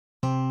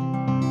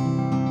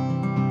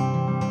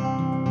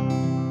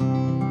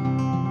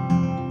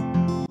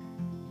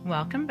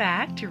Welcome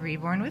back to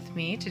Reborn with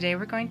me. Today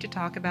we're going to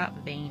talk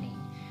about veining.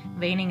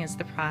 Veining is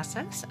the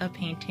process of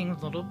painting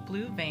little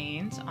blue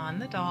veins on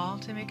the doll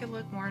to make it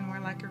look more and more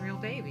like a real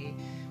baby.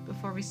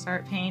 Before we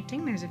start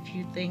painting, there's a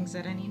few things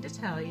that I need to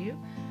tell you.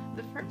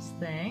 The first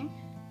thing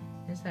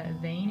is that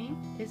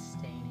veining is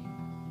staining.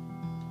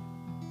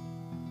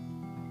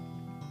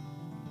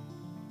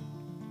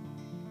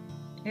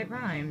 It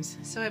rhymes,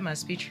 so it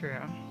must be true.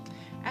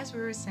 As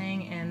we were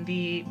saying in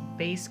the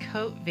base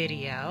coat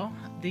video,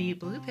 the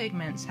blue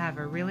pigments have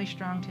a really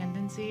strong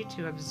tendency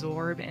to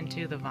absorb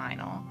into the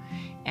vinyl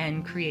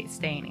and create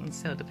staining.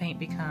 So the paint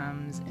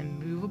becomes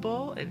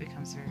immovable, it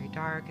becomes very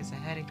dark, it's a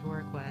headache to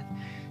work with.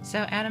 So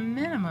at a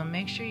minimum,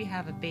 make sure you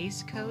have a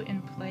base coat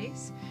in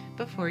place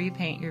before you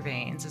paint your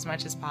veins. As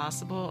much as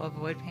possible,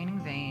 avoid painting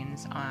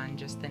veins on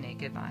just the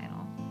naked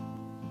vinyl.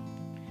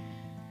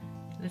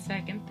 The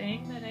second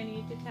thing that I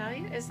need to tell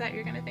you is that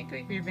you're going to think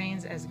of your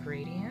veins as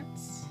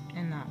gradients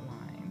and not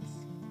lines.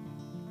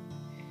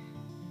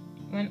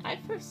 When I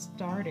first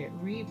started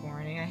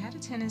reborning, I had a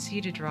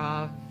tendency to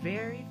draw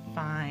very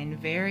fine,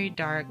 very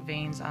dark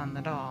veins on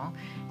the doll,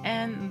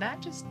 and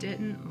that just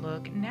didn't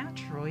look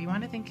natural. You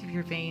want to think of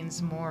your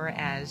veins more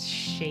as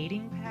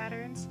shading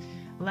patterns,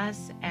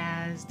 less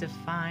as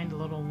defined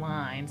little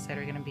lines that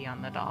are going to be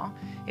on the doll.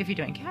 If you're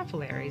doing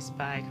capillaries,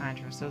 by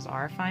contrast, those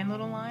are fine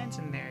little lines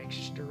and they're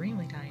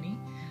extremely tiny.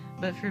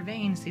 But for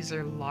veins, these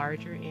are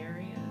larger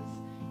areas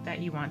that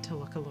you want to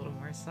look a little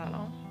more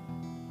subtle.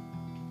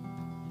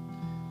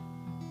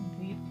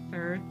 The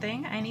third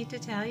thing I need to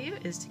tell you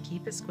is to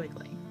keep it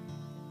squiggly.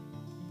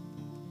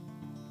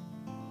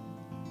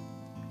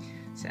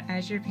 So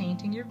as you're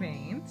painting your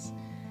veins,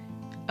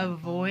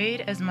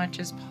 avoid as much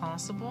as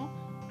possible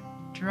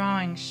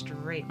drawing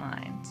straight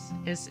lines.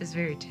 It's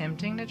very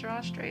tempting to draw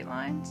straight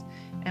lines,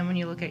 and when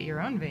you look at your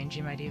own veins,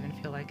 you might even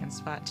feel like in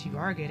spots you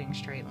are getting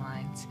straight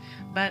lines,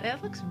 but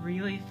it looks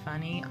really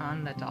funny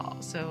on the doll.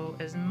 So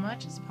as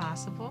much as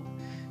possible,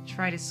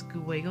 try to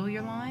squiggle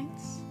your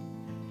lines,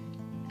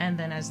 and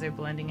then as they're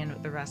blending in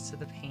with the rest of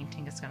the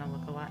painting, it's going to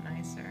look a lot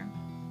nicer.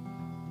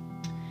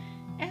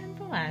 And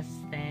the last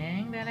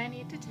thing that I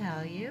need to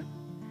tell you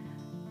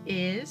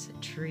is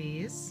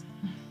trees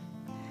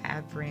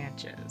have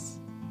branches.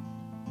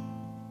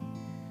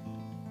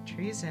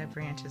 Trees have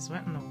branches.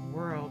 What in the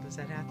world does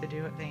that have to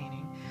do with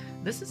veining?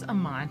 This is a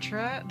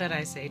mantra that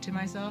I say to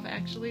myself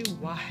actually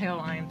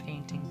while I'm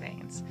painting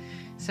veins.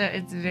 So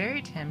it's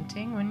very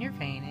tempting when you're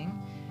veining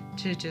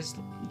to just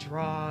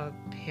draw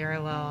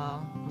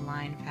parallel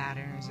line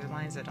patterns or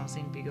lines that don't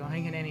seem to be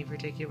going in any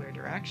particular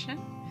direction.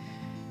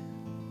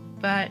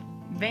 But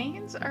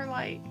veins are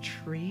like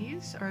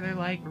trees, or they're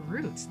like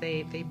roots.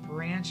 They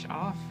branch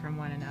off from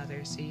one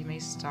another. So you may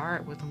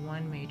start with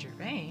one major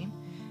vein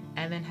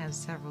and then have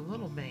several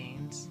little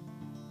veins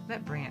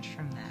that branch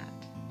from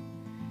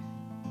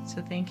that.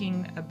 So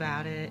thinking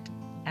about it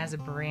as a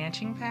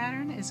branching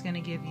pattern is going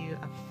to give you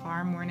a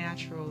far more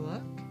natural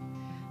look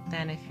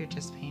than if you're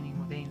just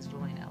painting veins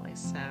willy-nilly.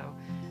 So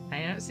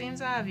I know it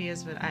seems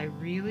obvious, but I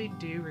really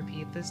do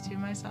repeat this to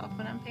myself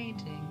when I'm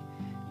painting.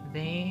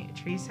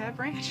 Trees have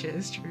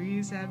branches,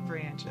 trees have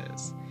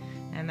branches.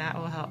 And that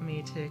will help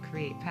me to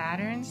create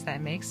patterns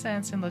that make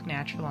sense and look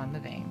natural on the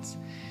veins.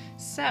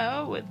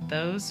 So with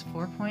those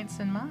 4 points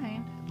in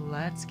mind,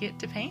 let's get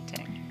to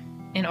painting.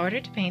 In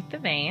order to paint the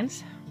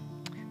veins,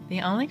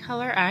 the only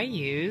color I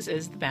use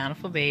is the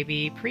Bountiful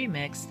Baby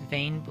Pre-Mixed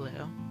Vein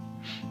Blue.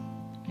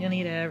 You'll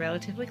need a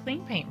relatively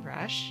clean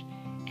paintbrush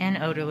and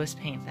odorless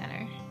paint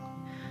thinner.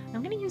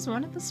 I'm going to use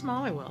one of the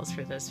smaller wheels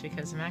for this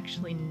because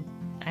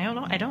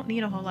I don't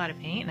need a whole lot of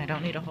paint and I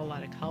don't need a whole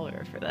lot of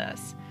color for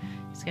this.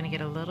 Just going to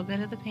get a little bit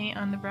of the paint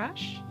on the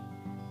brush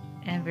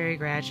and very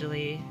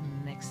gradually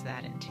mix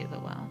that into the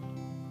well.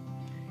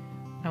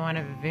 I want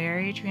a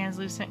very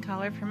translucent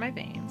color for my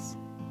veins,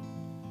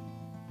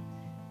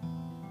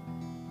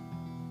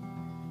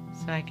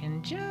 so I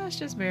can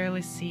just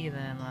barely see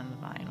them on the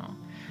vinyl.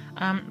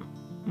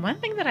 One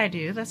thing that I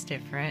do that's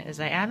different is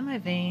I add my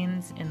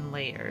veins in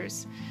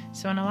layers.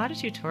 So in a lot of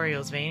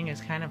tutorials, veining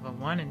is kind of a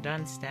one and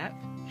done step.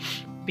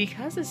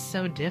 Because it's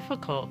so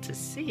difficult to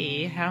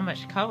see how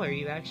much color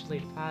you actually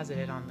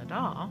deposited on the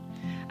doll,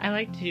 I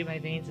like to do my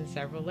veins in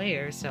several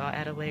layers. So I'll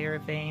add a layer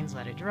of veins,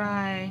 let it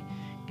dry,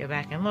 go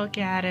back and look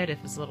at it.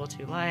 If it's a little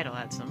too light, I'll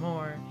add some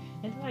more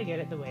until I get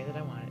it the way that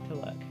I want it to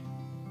look.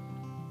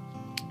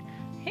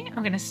 Okay,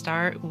 I'm going to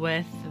start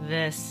with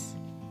this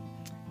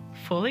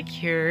fully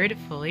cured,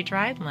 fully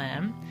dried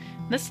limb.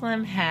 This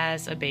limb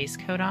has a base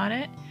coat on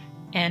it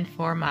and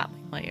 4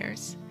 mottling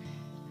layers.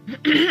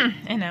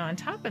 And now on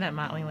top of that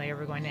mottling layer,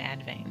 we're going to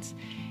add veins.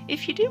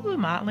 If you do blue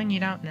mottling, you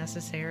don't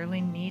necessarily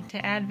need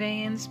to add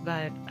veins,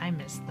 but I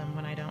miss them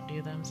when I don't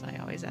do them, so I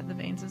always add the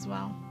veins as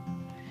well.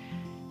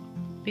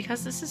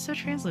 Because this is so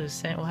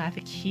translucent, we'll have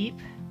to keep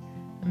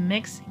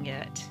mixing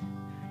it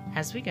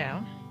as we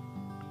go,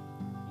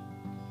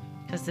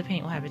 because the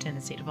paint will have a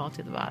tendency to fall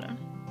to the bottom.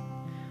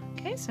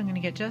 Okay, so I'm going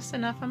to get just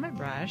enough on my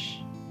brush,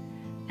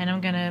 and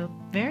I'm going to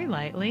very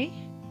lightly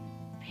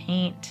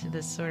paint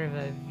this sort of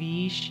a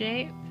V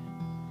shape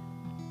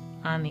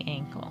on the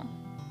ankle.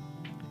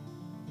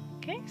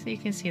 Okay, so you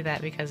can see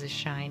that because it's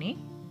shiny.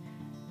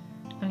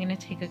 I'm going to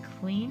take a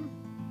clean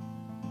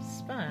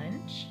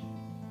sponge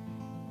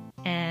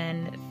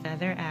and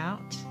feather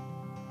out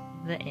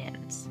the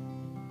ends.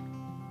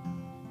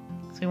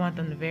 So we want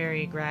them to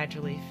very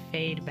gradually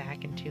fade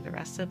back into the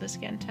rest of the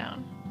skin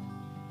tone.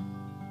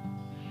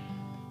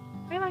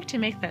 I like to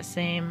make that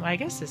same, I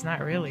guess it's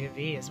not really a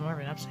V, it's more of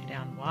an upside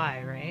down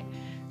Y, right?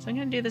 So I'm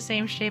going to do the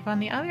same shape on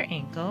the other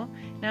ankle.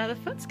 Now the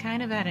foot's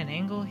kind of at an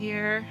angle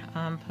here,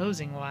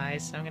 posing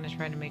wise, so I'm going to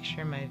try to make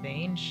sure my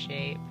vein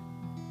shape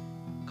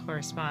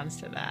corresponds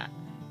to that.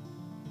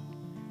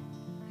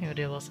 We'll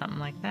do a little something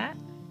like that.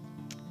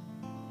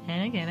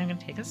 And again, I'm going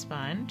to take a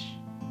sponge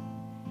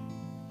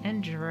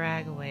and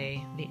drag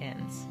away the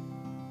ends.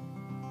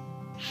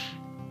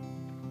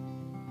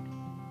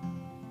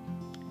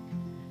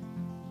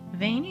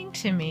 Veining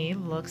to me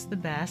looks the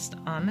best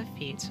on the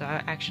feet, so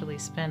I actually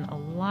spend a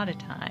lot of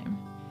time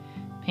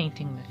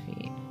painting the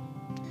feet.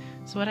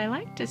 So what I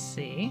like to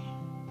see,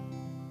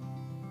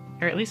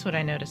 or at least what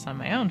I notice on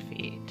my own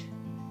feet,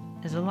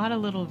 is a lot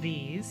of little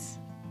V's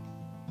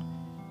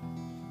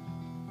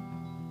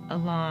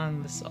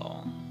along the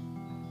sole.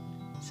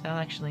 So I'll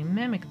actually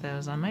mimic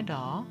those on my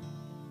doll.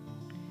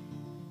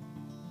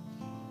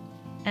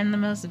 And the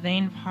most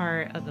veined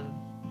part of the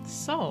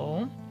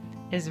sole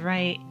is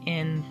right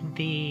in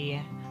the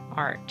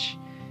arch.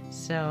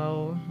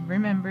 So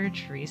remember,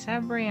 trees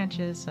have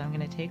branches, so I'm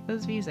going to take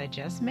those V's I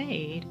just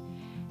made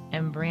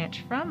and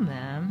branch from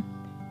them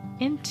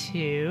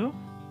into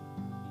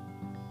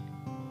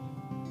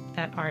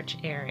that arch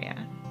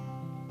area.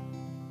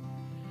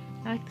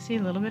 I like to see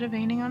a little bit of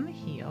veining on the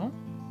heel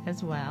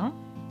as well.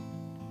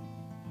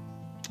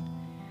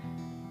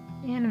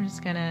 And I'm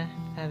just going to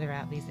feather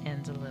out these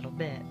ends a little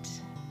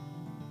bit.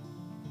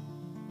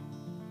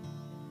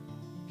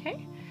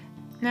 Okay,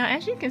 now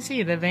as you can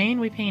see, the vein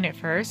we painted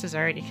first has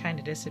already kind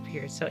of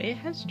disappeared, so it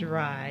has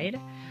dried.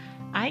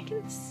 I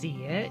can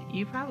see it,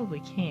 you probably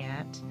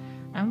can't.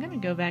 I'm going to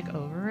go back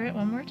over it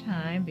one more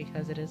time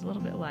because it is a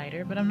little bit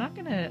lighter, but I'm not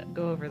going to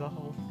go over the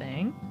whole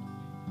thing,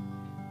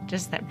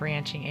 just that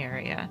branching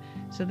area.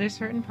 So there's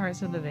certain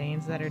parts of the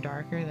veins that are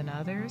darker than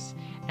others,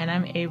 and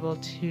I'm able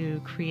to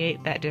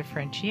create that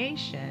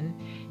differentiation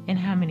in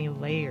how many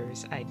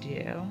layers I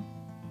do.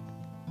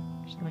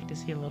 I like to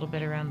see a little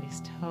bit around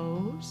these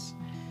toes.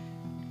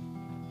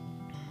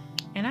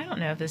 And I don't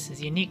know if this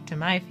is unique to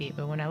my feet,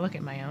 but when I look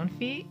at my own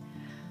feet,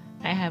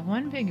 I have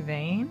one big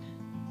vein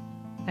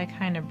that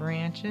kind of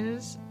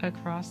branches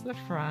across the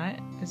front.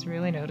 It's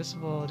really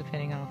noticeable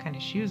depending on what kind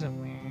of shoes I'm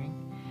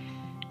wearing.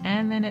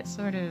 And then it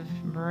sort of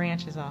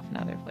branches off in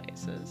other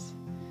places.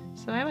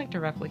 So I like to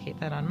replicate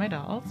that on my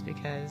dolls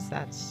because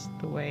that's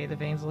the way the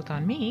veins look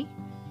on me.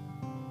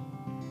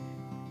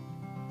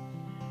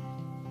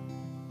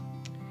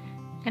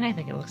 And I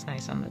think it looks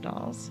nice on the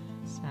dolls.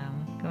 So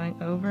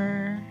going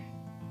over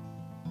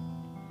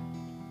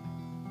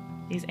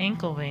these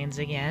ankle veins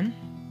again.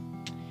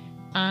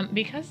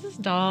 Because this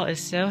doll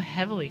is so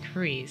heavily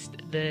creased,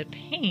 the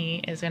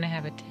paint is going to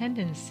have a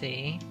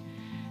tendency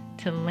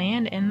to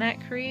land in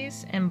that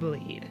crease and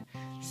bleed.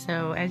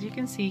 So as you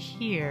can see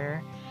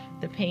here,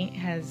 the paint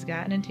has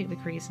gotten into the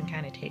crease and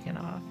kind of taken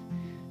off.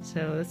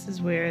 So this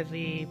is where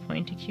the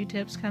pointy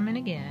Q-tips come in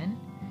again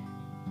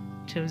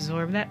to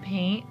absorb that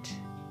paint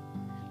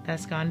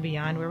that's gone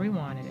beyond where we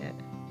wanted it.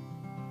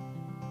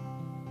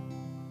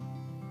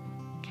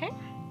 Okay.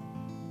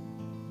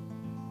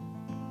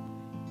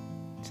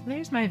 So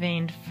there's my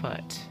veined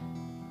foot.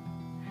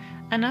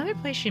 Another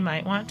place you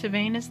might want to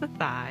vein is the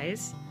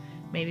thighs,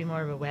 maybe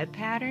more of a web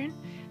pattern.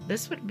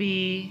 This would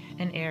be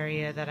an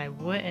area that I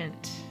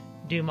wouldn't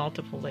do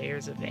multiple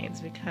layers of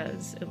veins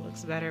because it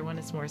looks better when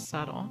it's more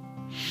subtle.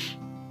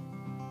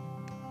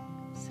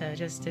 So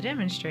just to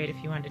demonstrate,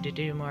 if you wanted to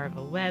do more of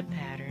a web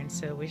pattern,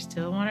 so we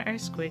still want our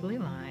squiggly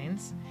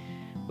lines.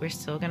 We're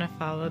still going to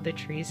follow the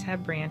trees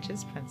have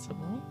branches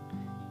principle.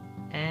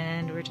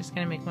 And we're just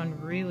going to make one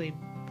really,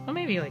 well,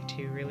 maybe like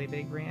two really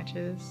big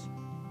branches.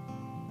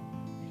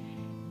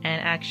 And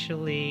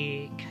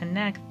actually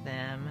connect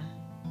them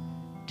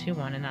to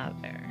one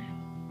another.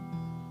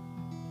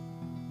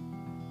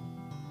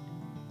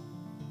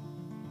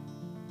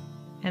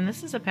 And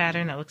this is a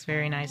pattern that looks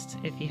very nice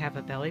if you have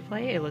a belly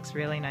plate. It looks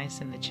really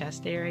nice in the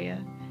chest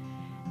area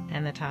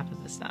and the top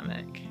of the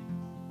stomach.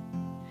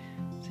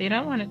 So you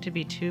don't want it to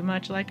be too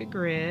much like a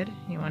grid.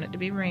 You want it to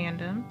be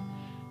random.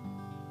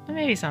 But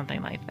maybe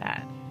something like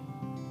that.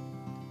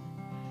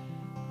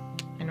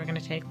 And we're going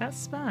to take that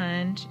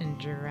sponge and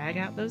drag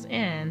out those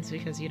ends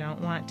because you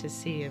don't want to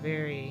see a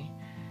very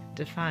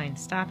defined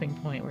stopping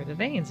point where the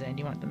veins end.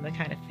 You want them to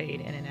kind of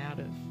fade in and out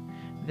of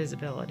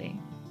visibility.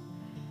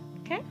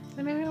 Okay,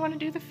 so maybe we want to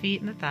do the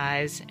feet and the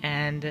thighs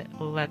and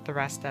let the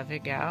rest of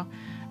it go.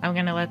 I'm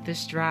going to let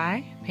this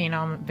dry, vein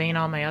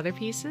all my other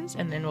pieces,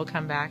 and then we'll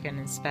come back and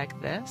inspect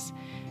this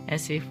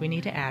and see if we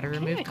need to add or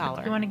remove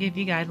color. I want to give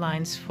you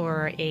guidelines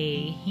for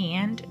a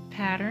hand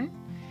pattern.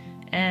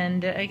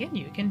 And again,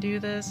 you can do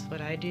this.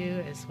 What I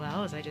do as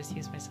well is I just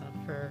use myself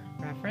for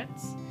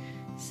reference.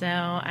 So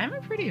I'm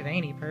a pretty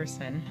veiny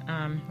person,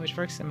 which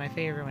works in my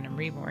favor when I'm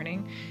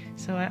reborning.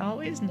 So I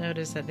always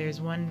notice that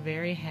there's one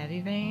very heavy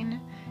vein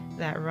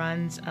that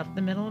runs up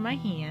the middle of my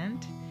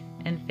hand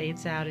and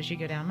fades out as you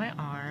go down my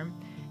arm,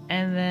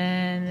 and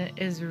then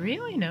is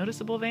really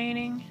noticeable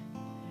veining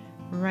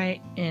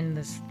right in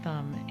this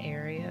thumb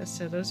area.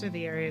 So those are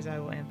the areas I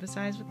will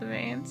emphasize with the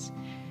veins,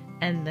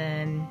 and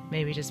then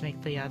maybe just make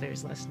the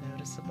others less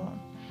noticeable.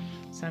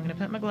 So I'm going to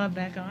put my glove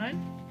back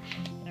on,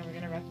 and we're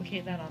going to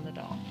replicate that on the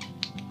doll.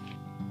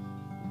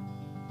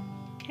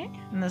 Okay,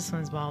 and this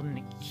one's balled in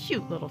a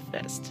cute little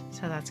fist,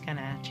 so that's going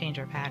to change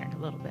our pattern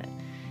a little bit.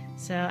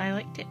 So I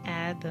like to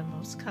add the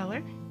most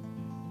color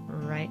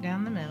right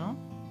down the middle,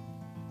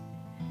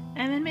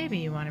 and then maybe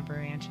you want to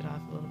branch it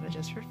off a little bit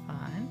just for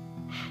fun.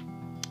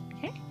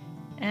 Okay,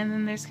 and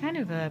then there's kind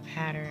of a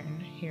pattern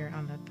here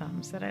on the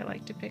thumbs that I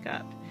like to pick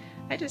up.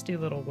 I just do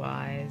little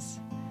Ys.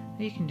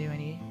 You can do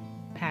any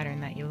pattern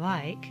that you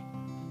like.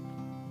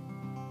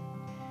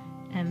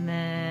 And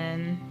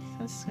then,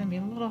 so this is going to be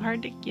a little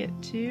hard to get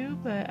to,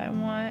 but I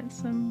want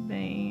some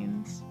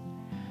veins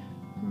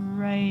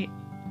right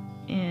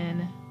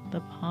in the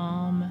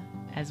palm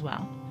as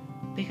well,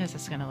 because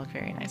it's going to look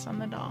very nice on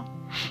the doll.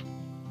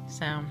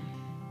 So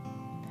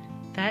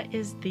that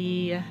is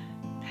the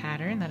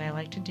pattern that I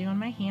like to do on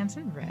my hands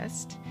and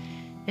wrist.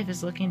 If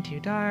it's looking too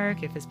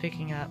dark, if it's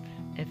picking up,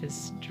 if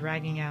it's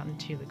dragging out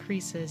into the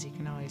creases, you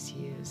can always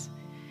use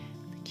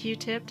the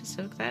Q-tip to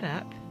soak that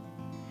up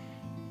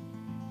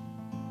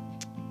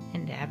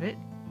and dab it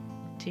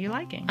to your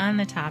liking. On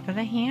the top of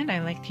the hand,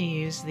 I like to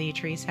use the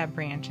trees have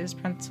branches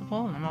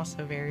principle, and I'm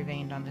also very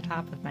veined on the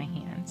top of my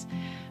hands.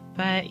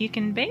 But you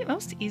can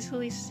most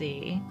easily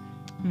see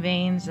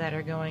veins that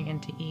are going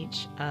into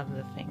each of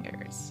the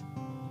fingers.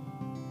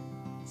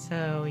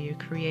 So you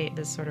create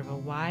this sort of a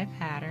Y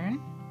pattern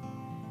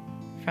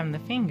from the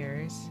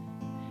fingers,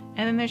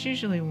 and then there's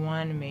usually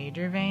one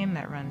major vein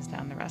that runs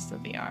down the rest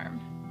of the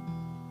arm.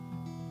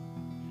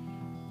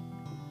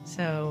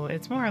 So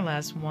it's more or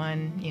less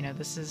one,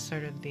 this is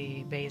sort of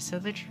the base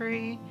of the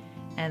tree,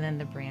 and then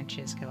the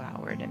branches go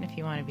outward. And if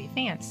you want to be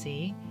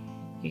fancy,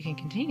 you can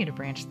continue to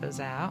branch those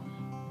out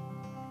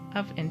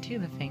up into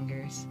the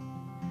fingers.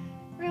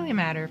 Really a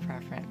matter of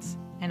preference.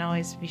 And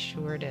always be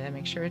sure to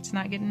make sure it's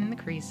not getting in the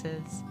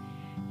creases,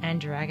 and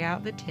drag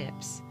out the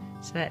tips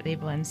so that they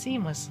blend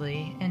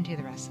seamlessly into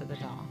the rest of the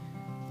doll.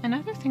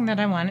 Another thing that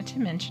I wanted to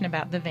mention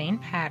about the vein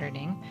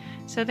patterning,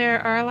 so there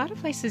are a lot of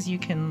places you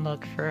can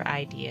look for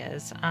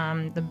ideas.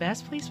 The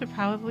best place would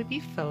probably be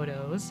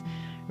photos.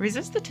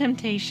 Resist the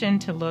temptation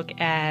to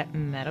look at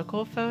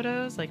medical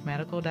photos, like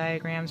medical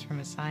diagrams from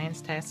a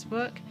science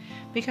textbook,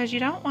 because you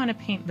don't want to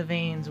paint the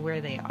veins where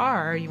they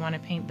are, you want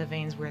to paint the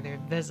veins where they're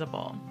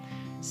visible.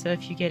 So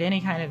if you get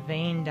any kind of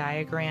vein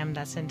diagram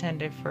that's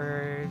intended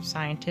for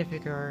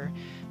scientific or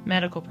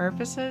medical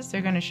purposes,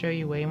 they're going to show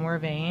you way more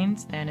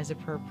veins than is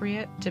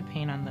appropriate to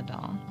paint on the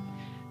doll.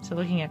 So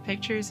looking at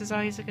pictures is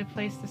always a good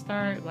place to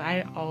start.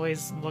 I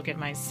always look at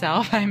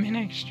myself. I'm an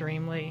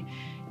extremely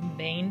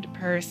veined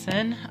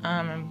person.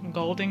 I'm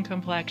golden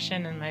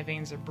complexion, and my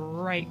veins are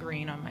bright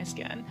green on my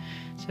skin.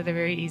 So they're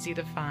very easy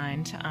to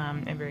find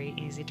and very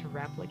easy to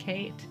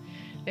replicate.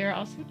 There are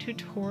also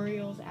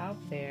tutorials out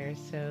there,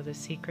 so the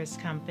Secrets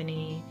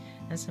Company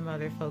and some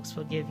other folks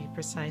will give you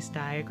precise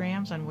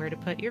diagrams on where to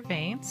put your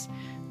veins.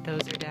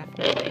 Those are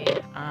definitely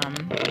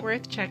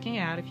worth checking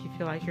out if you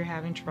feel like you're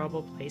having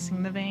trouble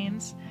placing the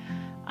veins.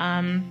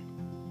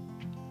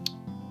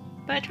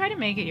 But try to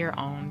make it your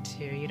own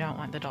too. You don't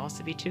want the dolls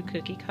to be too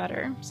cookie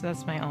cutter, so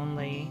that's my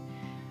only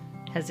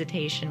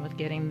hesitation with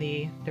getting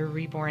the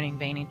reborning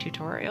veining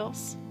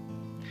tutorials.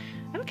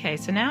 Okay,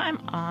 so now I'm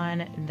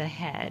on the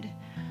head.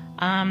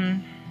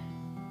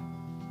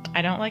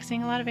 I don't like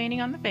seeing a lot of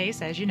veining on the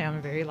face. As you know, I'm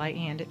a very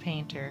light-handed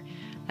painter.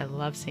 I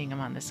love seeing them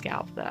on the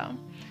scalp though.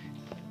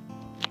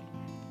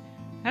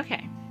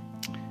 Okay,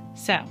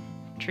 so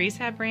trees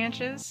have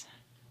branches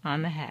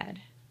on the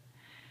head.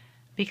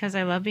 Because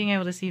I love being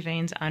able to see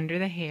veins under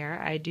the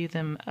hair, I do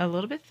them a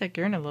little bit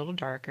thicker and a little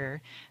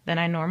darker than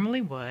I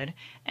normally would,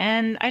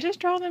 and I just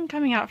draw them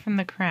coming out from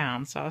the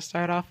crown. So I'll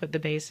start off with the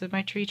base of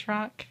my tree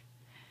trunk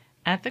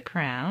at the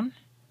crown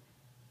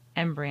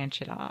and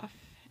branch it off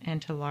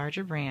into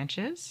larger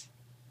branches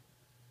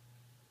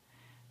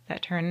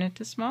that turn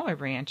into smaller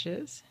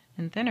branches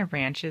and thinner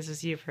branches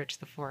as you approach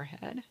the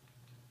forehead.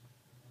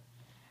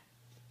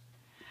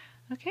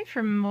 Okay,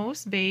 for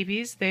most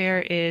babies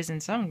there is,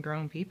 and some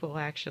grown people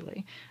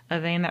actually, a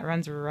vein that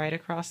runs right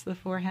across the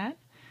forehead.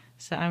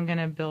 So I'm going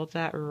to build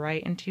that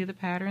right into the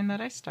pattern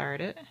that I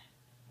started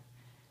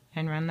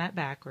and run that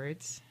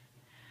backwards.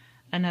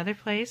 Another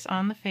place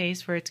on the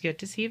face where it's good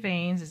to see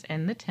veins is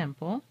in the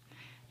temple.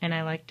 And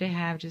I like to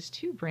have just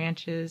 2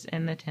 branches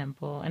in the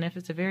temple. And if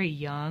it's a very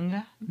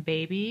young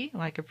baby,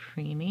 like a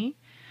preemie,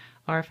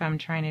 or if I'm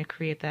trying to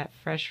create that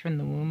fresh from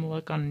the womb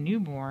look on a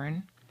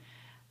newborn,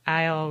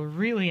 I'll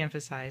really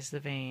emphasize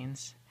the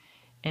veins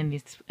in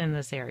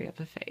this area of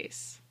the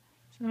face.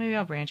 So maybe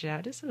I'll branch it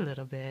out just a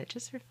little bit,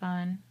 just for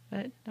fun,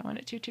 but don't want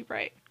it too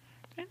bright.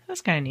 Okay,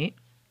 that's kind of neat.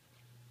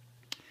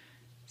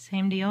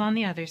 Same deal on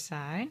the other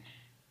side.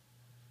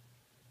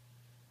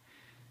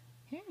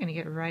 Okay, I'm going to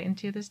get right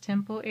into this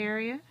temple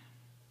area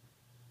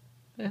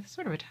with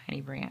sort of a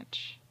tiny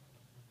branch.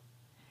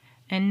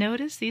 And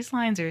notice these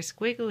lines are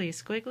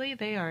squiggly.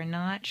 They are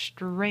not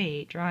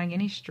straight. Drawing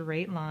any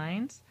straight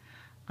lines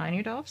on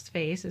your doll's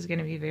face is going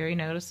to be very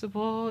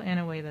noticeable in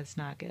a way that's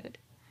not good.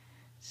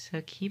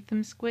 So keep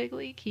them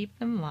squiggly, keep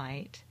them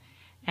light.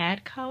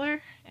 Add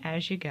color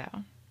as you go.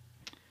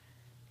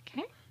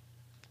 Okay,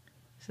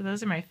 so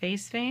those are my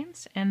face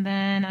veins, and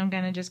then I'm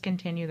going to just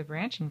continue the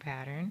branching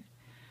pattern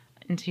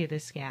into the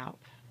scalp.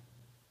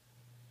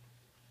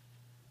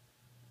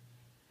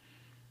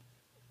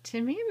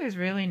 To me, there's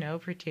really no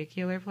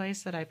particular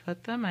place that I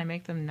put them. I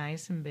make them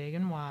nice and big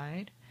and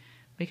wide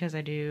because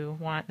I do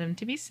want them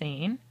to be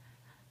seen.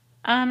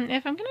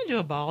 If I'm going to do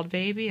a bald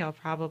baby, I'll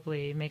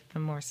probably make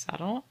them more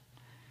subtle,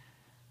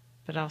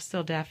 but I'll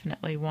still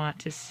definitely want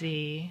to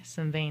see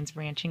some veins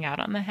branching out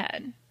on the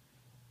head.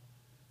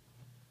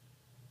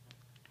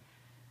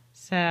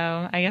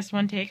 So I guess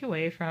one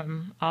takeaway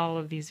from all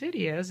of these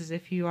videos is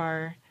if you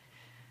are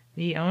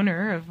the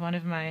owner of one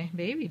of my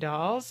baby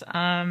dolls,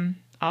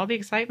 all the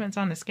excitement's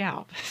on the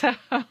scalp. So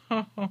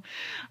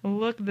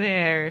look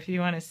there if you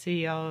want to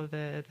see all of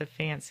the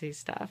fancy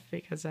stuff,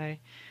 because I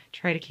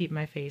try to keep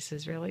my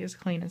faces really as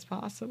clean as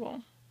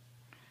possible.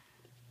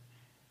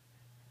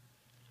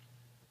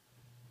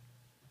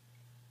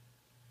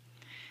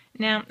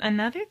 Now,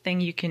 another thing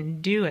you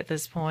can do at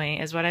this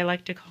point is what I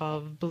like to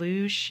call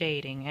blue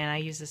shading, and I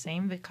use the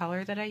same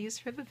color that I use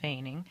for the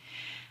veining.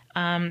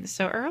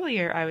 So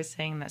earlier I was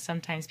saying that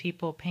sometimes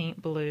people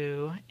paint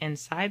blue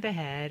inside the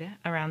head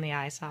around the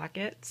eye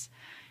sockets.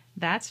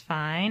 That's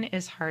fine.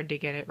 It's hard to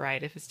get it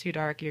right. If it's too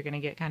dark, you're going to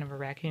get kind of a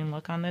raccoon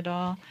look on the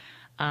doll.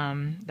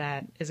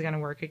 That is going to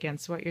work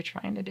against what you're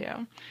trying to do.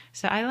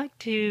 So I like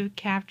to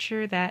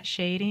capture that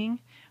shading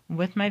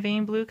with my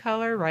vein blue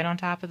color right on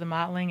top of the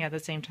mottling at the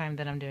same time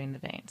that I'm doing the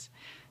veins.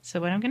 So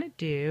what I'm going to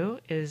do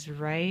is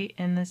right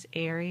in this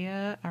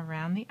area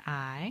around the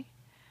eye,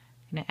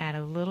 I'm going to add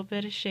a little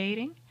bit of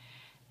shading.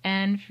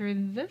 And for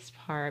this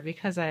part,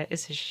 because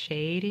it's a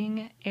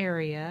shading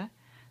area,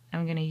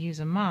 I'm going to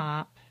use a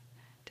mop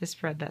to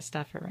spread that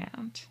stuff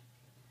around.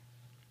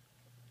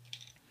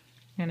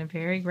 I'm going to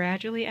very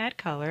gradually add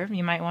color.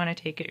 You might want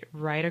to take it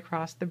right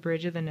across the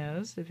bridge of the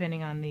nose,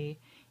 depending on the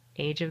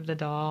age of the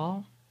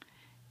doll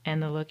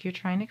and the look you're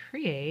trying to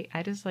create.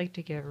 I just like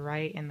to get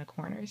right in the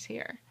corners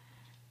here.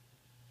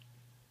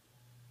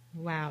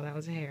 Wow, that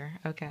was a hair.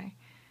 Okay.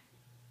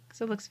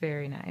 So it looks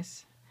very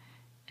nice.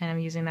 And I'm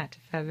using that to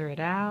feather it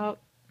out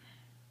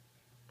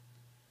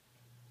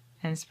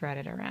and spread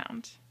it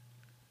around.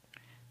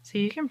 So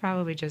you can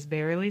probably just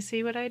barely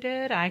see what I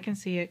did. I can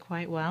see it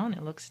quite well, and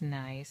it looks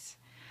nice.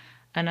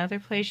 Another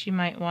place you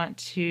might want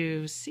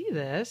to see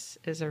this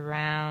is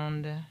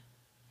around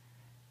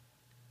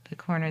the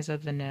corners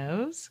of the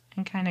nose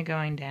and kind of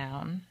going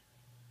down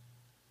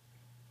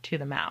to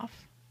the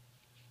mouth.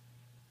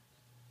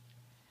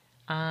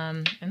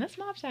 And this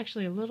mop's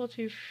actually a little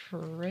too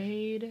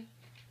frayed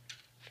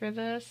for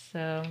this,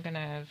 so I'm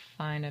gonna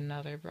find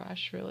another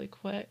brush really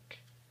quick.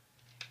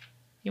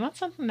 You want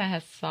something that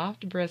has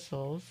soft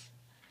bristles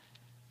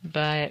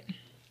but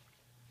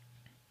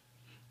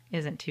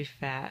isn't too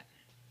fat.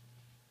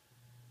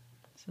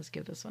 So let's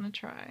give this one a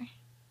try.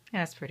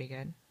 Yeah, that's pretty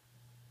good.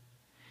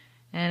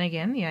 And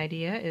again, the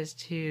idea is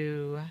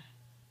to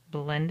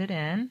blend it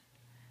in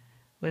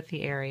with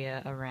the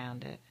area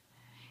around it.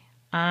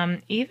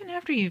 Even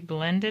after you've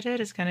blended it,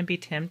 it's going to be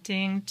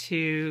tempting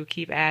to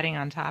keep adding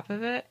on top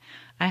of it.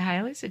 I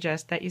highly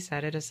suggest that you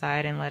set it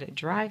aside and let it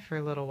dry for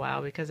a little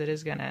while, because it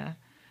is going to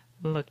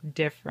look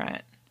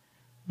different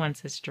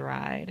once it's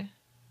dried.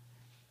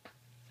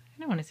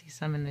 I want to see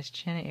some in this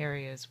chin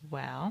area as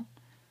well.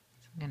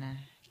 So I'm going to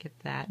get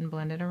that and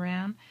blend it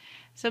around.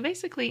 So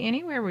basically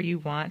anywhere where you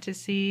want to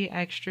see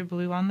extra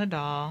blue on the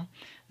doll,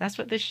 that's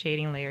what this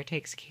shading layer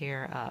takes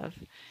care of.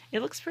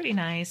 It looks pretty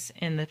nice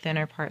in the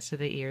thinner parts of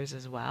the ears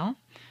as well,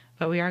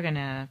 but we are going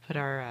to put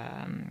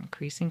our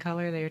creasing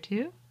color there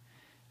too.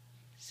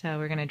 So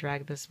we're going to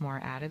drag this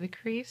more out of the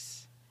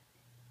crease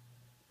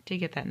to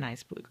get that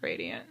nice blue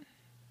gradient.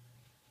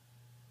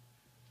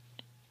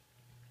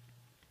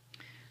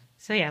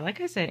 So yeah, like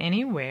I said,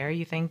 anywhere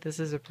you think this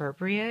is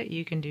appropriate,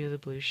 you can do the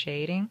blue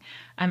shading.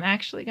 I'm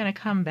actually going to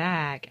come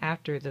back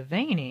after the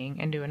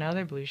veining and do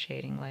another blue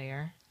shading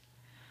layer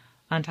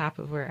on top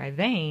of where I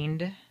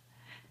veined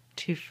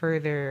to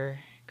further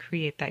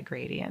create that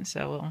gradient.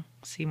 So we'll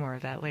see more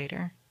of that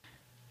later.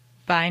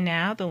 By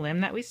now, the limb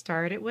that we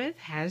started with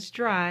has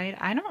dried.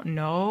 I don't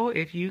know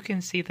if you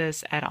can see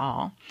this at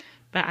all,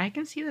 but I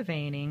can see the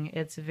veining.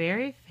 It's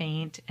very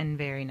faint and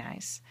very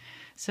nice.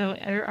 So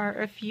there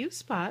are a few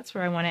spots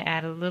where I want to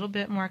add a little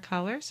bit more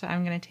color. So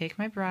I'm going to take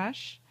my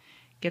brush,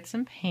 get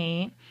some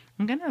paint.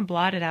 I'm going to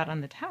blot it out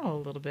on the towel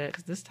a little bit,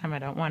 because this time I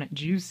don't want it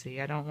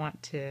juicy. I don't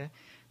want to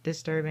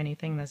disturb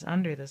anything that's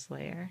under this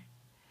layer.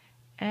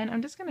 And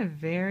I'm just going to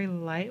very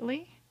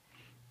lightly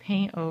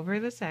paint over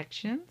the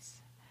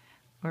sections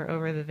or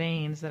over the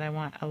veins that I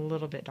want a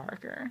little bit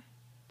darker.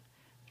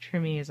 for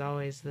me is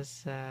always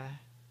this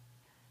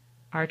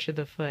arch of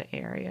the foot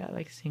area,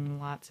 like seeing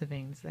lots of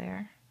veins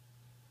there.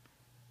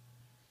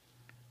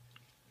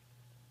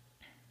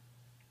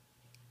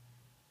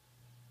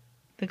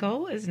 The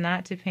goal is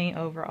not to paint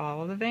over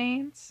all of the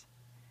veins,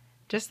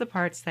 just the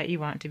parts that you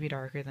want to be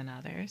darker than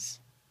others.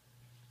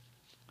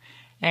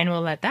 And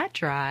we'll let that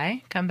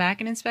dry, come back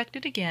and inspect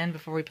it again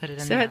before we put it in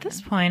the oven. So at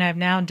this point, I've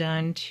now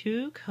done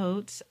 2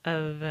 coats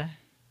of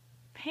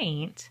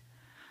paint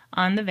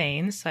on the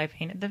veins. So I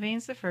painted the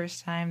veins the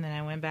first time, then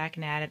I went back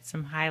and added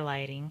some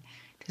highlighting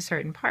to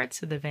certain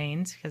parts of the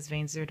veins, because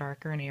veins are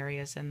darker in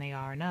areas than they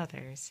are in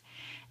others.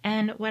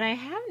 And what I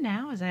have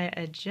now is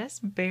I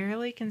just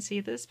barely can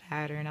see this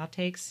pattern. I'll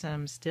take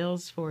some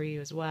stills for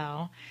you as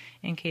well,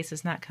 in case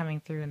it's not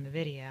coming through in the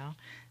video.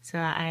 So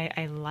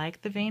I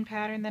like the vein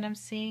pattern that I'm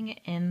seeing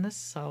in the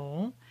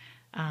sole,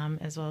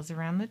 as well as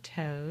around the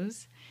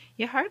toes.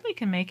 You hardly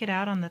can make it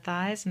out on the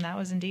thighs, and that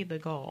was indeed the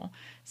goal.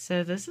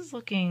 So this is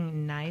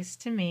looking nice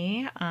to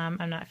me.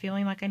 I'm not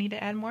feeling like I need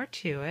to add more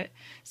to it.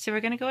 So we're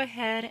going to go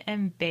ahead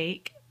and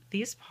bake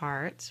these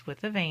parts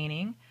with the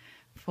veining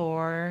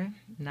for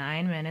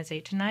 9 minutes,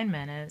 8 to 9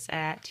 minutes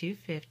at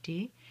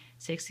 250,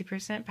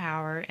 60%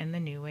 power in the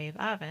New Wave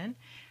oven.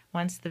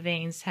 Once the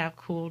veins have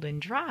cooled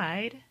and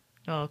dried,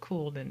 well,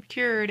 cooled and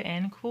cured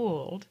and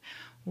cooled,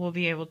 we'll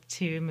be able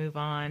to move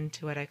on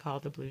to what I call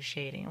the blue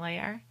shading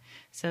layer.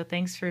 So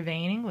thanks for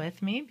veining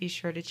with me. Be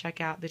sure to check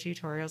out the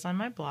tutorials on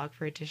my blog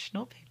for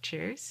additional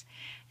pictures.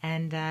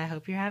 And I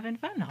hope you're having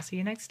fun. I'll see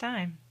you next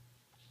time.